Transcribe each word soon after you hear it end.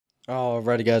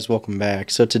Alrighty guys, welcome back.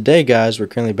 So today guys, we're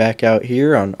currently back out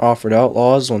here on Offroad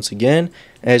Outlaws once again,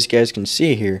 as you guys can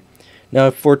see here. Now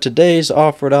for today's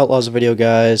Offroad Outlaws video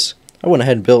guys, I went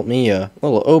ahead and built me a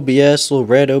little OBS, little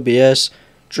red OBS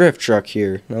drift truck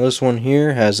here. Now this one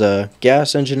here has a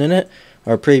gas engine in it.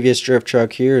 Our previous drift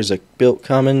truck here is a built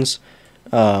Cummins,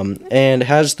 and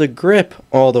has the grip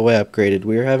all the way upgraded.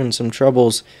 We were having some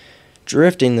troubles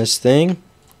drifting this thing.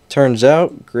 Turns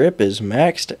out grip is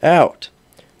maxed out.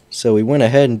 So we went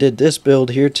ahead and did this build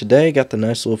here today. Got the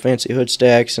nice little fancy hood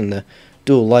stacks and the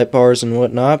dual light bars and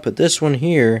whatnot. But this one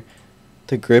here,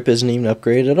 the grip isn't even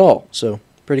upgraded at all. So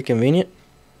pretty convenient.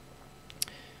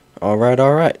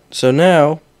 Alright. So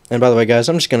now, and by the way guys,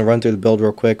 I'm just going to run through the build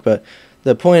real quick. But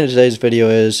the point of today's video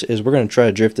is we're going to try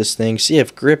to drift this thing. See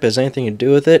if grip has anything to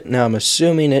do with it. Now I'm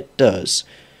assuming it does.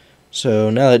 So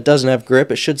now that it doesn't have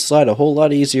grip, it should slide a whole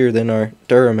lot easier than our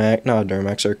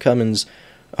our Cummins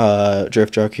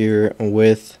drift truck here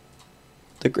with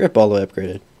the grip all the way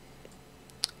upgraded.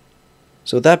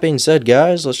 So with that being said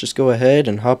guys, let's just go ahead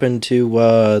and hop into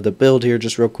the build here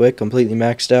just real quick. Completely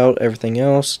maxed out. Everything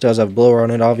else does have a blower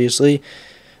on it obviously.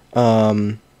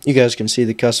 You guys can see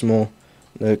the visual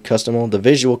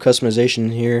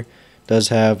customization here. Does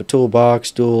have a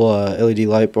toolbox, dual LED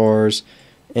light bars,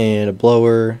 and a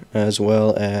blower, as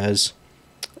well as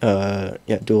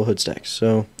dual hood stacks,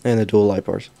 so, and the dual light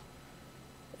bars.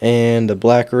 And the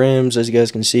black rims, as you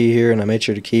guys can see here, and I made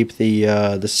sure to keep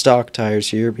the stock tires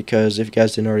here because if you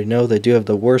guys didn't already know, they do have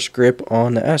the worst grip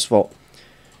on the asphalt.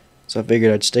 So I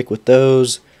figured I'd stick with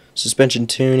those. Suspension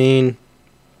tuning,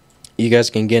 you guys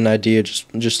can get an idea.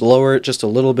 Just lower it just a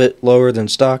little bit lower than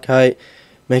stock height.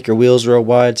 Make your wheels real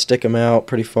wide, stick them out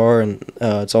pretty far, and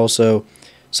it's also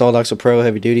Solid Axle Pro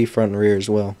heavy duty front and rear as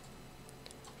well.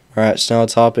 Alright, so now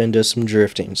let's hop into some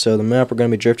drifting. So the map we're going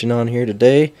to be drifting on here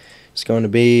today is going to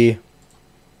be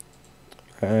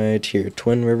right here,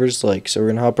 Twin Rivers Lake. So we're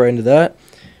going to hop right into that.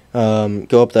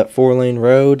 Go up that 4-lane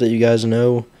road that you guys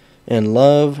know and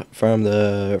love from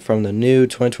the new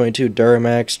 2022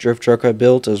 Duramax drift truck I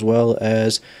built, as well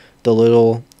as the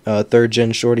little 3rd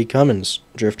gen Shorty Cummins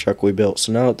drift truck we built.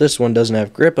 So now that this one doesn't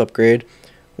have grip upgrade,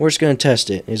 we're just going to test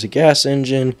it. It's a gas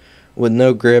engine with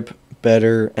no grip,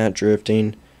 better at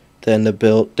drifting than the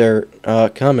built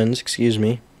Cummins,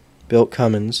 built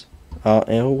Cummins.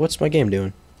 And what's my game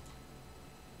doing?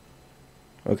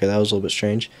 Okay, that was a little bit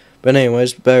strange. But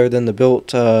anyways, better than the built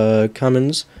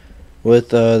Cummins with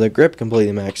the grip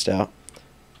completely maxed out.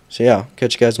 So yeah,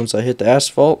 catch you guys once I hit the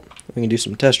asphalt. We can do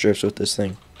some test drifts with this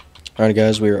thing. Alright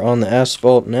guys, we are on the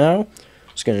asphalt now.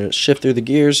 Just going to shift through the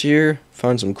gears here,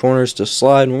 find some corners to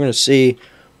slide, and we're going to see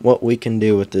what we can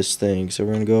do with this thing. So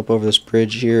we're going to go up over this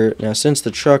bridge here. Now since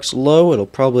the truck's low, it'll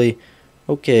probably...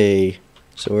 Okay,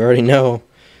 so we already know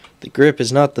the grip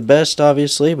is not the best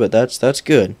obviously, but that's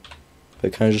good. But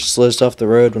it kind of just slizzed off the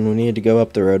road when we needed to go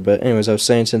up the road. But anyways, I was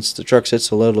saying since the truck sits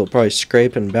so low, it'll probably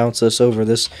scrape and bounce us over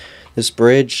this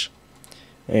bridge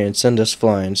and send us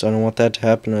flying. So I don't want that to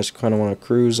happen. I just kind of want to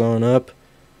cruise on up.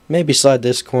 Maybe slide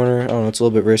this corner. I don't know, it's a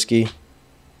little bit risky.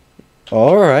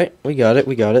 Alright, we got it.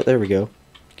 There we go.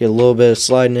 Get a little bit of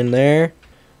sliding in there.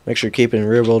 Make sure to keep it in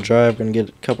rear wheel drive. We're going to get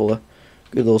a couple of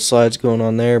good little slides going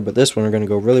on there. But this one we're going to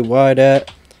go really wide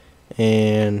at.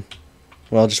 And,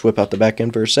 well, I'll just whip out the back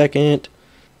end for a second.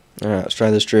 Alright, let's try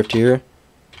this drift here.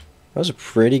 That was a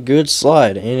pretty good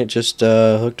slide. And it just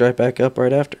hooked right back up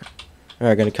right after.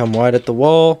 Alright, going to come wide at the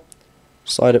wall.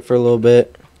 Slide it for a little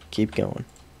bit. Keep going.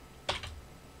 A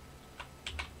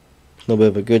little bit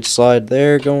of a good slide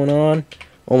there going on.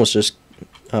 Almost just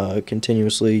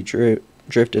continuously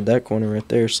drifted that corner right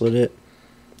there, slid it.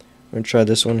 I'm going to try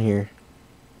this one here.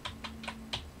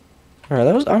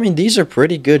 Alright, I mean, these are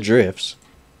pretty good drifts.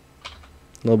 A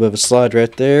little bit of a slide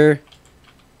right there.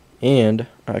 And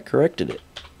I corrected it.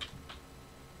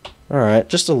 Alright,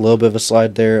 just a little bit of a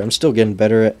slide there. I'm still getting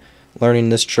better at learning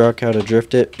this truck, how to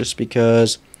drift it, just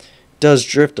because it does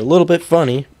drift a little bit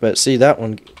funny. But see, that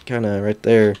one kind of right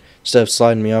there, instead of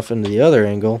sliding me off into the other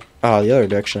angle, the other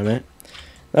direction I meant,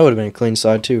 that would have been a clean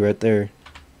slide too right there.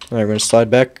 Alright, we're going to slide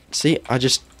back. See, I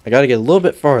got to get a little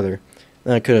bit farther.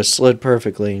 Then I could have slid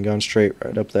perfectly and gone straight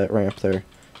right up that ramp there.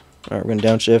 Alright, we're going to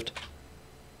downshift.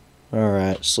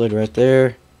 Alright, slid right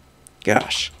there.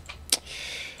 Gosh.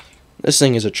 This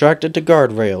thing is attracted to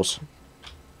guardrails.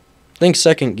 I think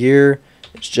second gear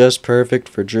is just perfect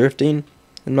for drifting,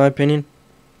 in my opinion.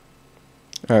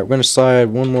 Alright, we're going to slide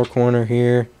one more corner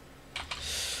here.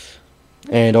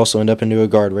 And also end up into a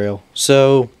guardrail.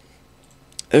 So,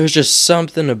 there's just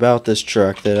something about this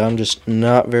truck that I'm just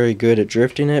not very good at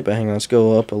drifting it. But hang on, let's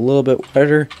go up a little bit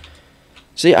wider.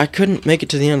 See, I couldn't make it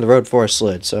to the end of the road before I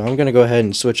slid, so I'm going to go ahead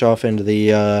and switch off into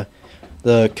the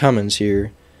CUMMINS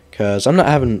here, because I'm not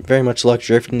having very much luck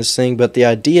drifting this thing, but the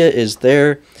idea is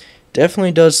there.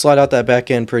 Definitely does slide out that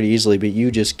back end pretty easily, but you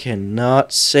just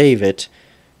cannot save it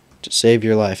to save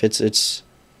your life. It's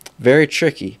very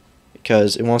tricky,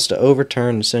 because it wants to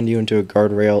overturn and send you into a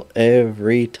guardrail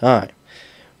every time.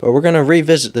 But we're going to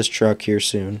revisit this truck here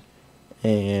soon,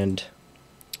 and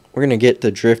we're going to get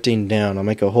the drifting down. I'll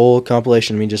make a whole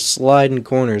compilation of me just sliding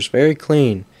corners very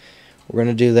clean. We're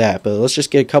going to do that, but let's just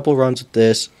get a couple runs with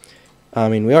this. I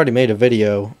mean, we already made a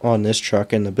video on this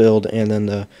truck and the build and then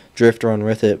the drift run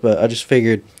with it, but I just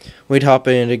figured we'd hop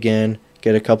in it again,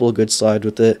 get a couple of good slides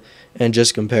with it, and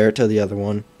just compare it to the other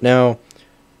one. Now,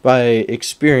 by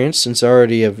experience, since I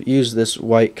already have used this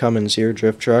white CUMMINS here,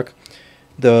 drift truck,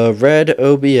 the red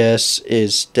OBS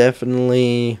is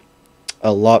definitely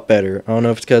a lot better. I don't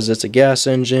know if it's because it's a gas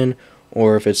engine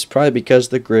or if it's probably because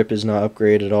the grip is not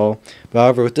upgraded at all. But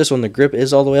however, with this one, the grip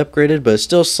is all the way upgraded, but it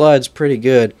still slides pretty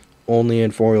good, only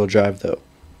in 4-wheel drive though.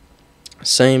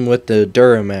 Same with the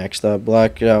Duramax, that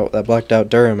blacked out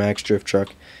Duramax drift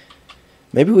truck.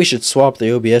 Maybe we should swap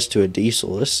the OBS to a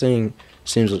diesel. This thing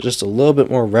seems just a little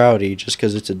bit more rowdy just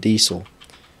because it's a diesel.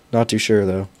 Not too sure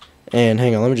though. And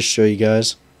hang on, let me just show you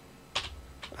guys.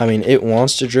 I mean, it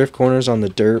wants to drift corners on the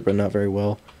dirt, but not very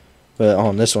well. But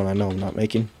on this one, I know I'm not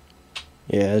making.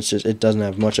 Yeah, it's just, it doesn't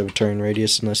have much of a turn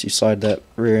radius unless you slide that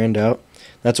rear end out.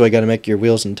 That's why you got to make your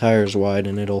wheels and tires wide,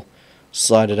 and it'll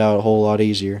slide it out a whole lot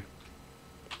easier.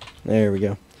 There we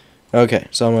go. Okay,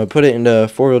 so I'm going to put it into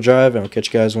 4-wheel drive, and I'll catch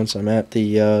you guys once I'm at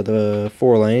the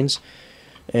 4 lanes.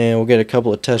 And we'll get a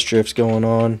couple of test drifts going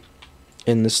on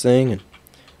in this thing, and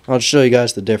I'll show you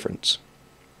guys the difference.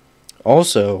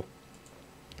 Also,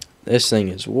 this thing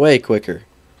is way quicker.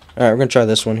 Alright, we're going to try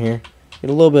this one here. Get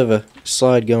a little bit of a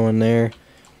slide going there.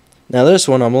 Now this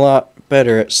one I'm a lot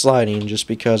better at sliding just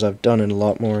because I've done it a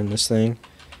lot more in this thing.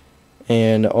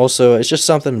 And also, it's just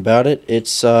something about it.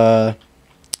 It's really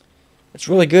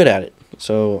good at it.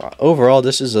 So overall,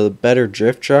 this is a better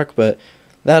drift truck, but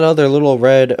that other little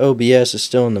red OBS is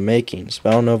still in the makings. But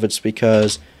I don't know if it's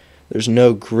because there's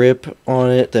no grip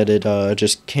on it, that it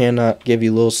just cannot give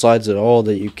you little slides at all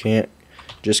that you can't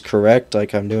just correct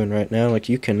like I'm doing right now. Like,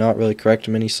 you cannot really correct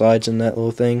many slides in that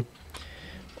little thing.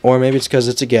 Or maybe it's because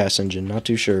it's a gas engine, not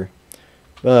too sure.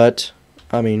 But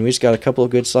I mean, we just got a couple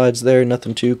of good slides there,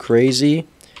 nothing too crazy.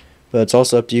 But it's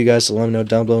also up to you guys to let me know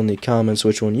down below in the comments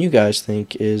which one you guys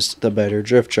think is the better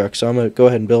drift truck. So I'm going to go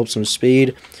ahead and build up some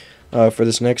speed for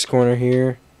this next corner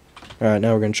here. Alright,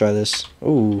 now we're going to try this.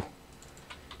 Ooh.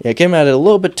 Yeah, it came at it a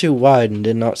little bit too wide and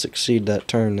did not succeed that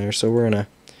turn there. So we're going to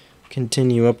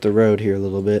continue up the road here a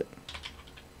little bit.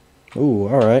 Ooh,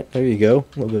 alright, there you go.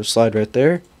 A little bit of slide right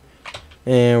there.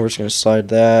 And we're just going to slide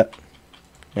that.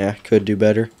 Yeah, could do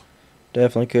better.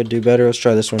 Definitely could do better. Let's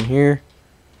try this one here.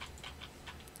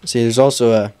 See, there's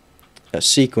also a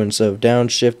sequence of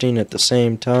downshifting at the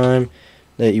same time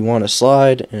that you want to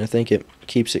slide, and I think it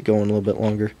keeps it going a little bit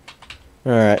longer.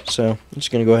 Alright, so I'm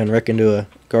just going to go ahead and wreck into a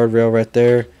guardrail right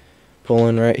there. Pull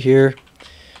in right here.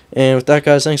 And with that,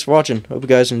 guys, thanks for watching. Hope you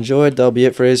guys enjoyed. That'll be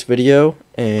it for today's video.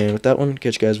 And with that one,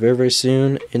 catch you guys very, very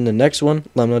soon in the next one.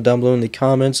 Let me know down below in the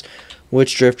comments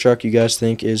which drift truck you guys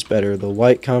think is better, the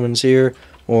white CUMMINS here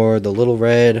or the little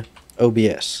red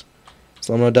OBS.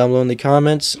 So let me know down below in the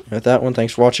comments. And with that one,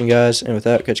 thanks for watching, guys. And with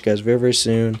that, catch you guys very, very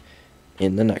soon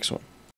in the next one.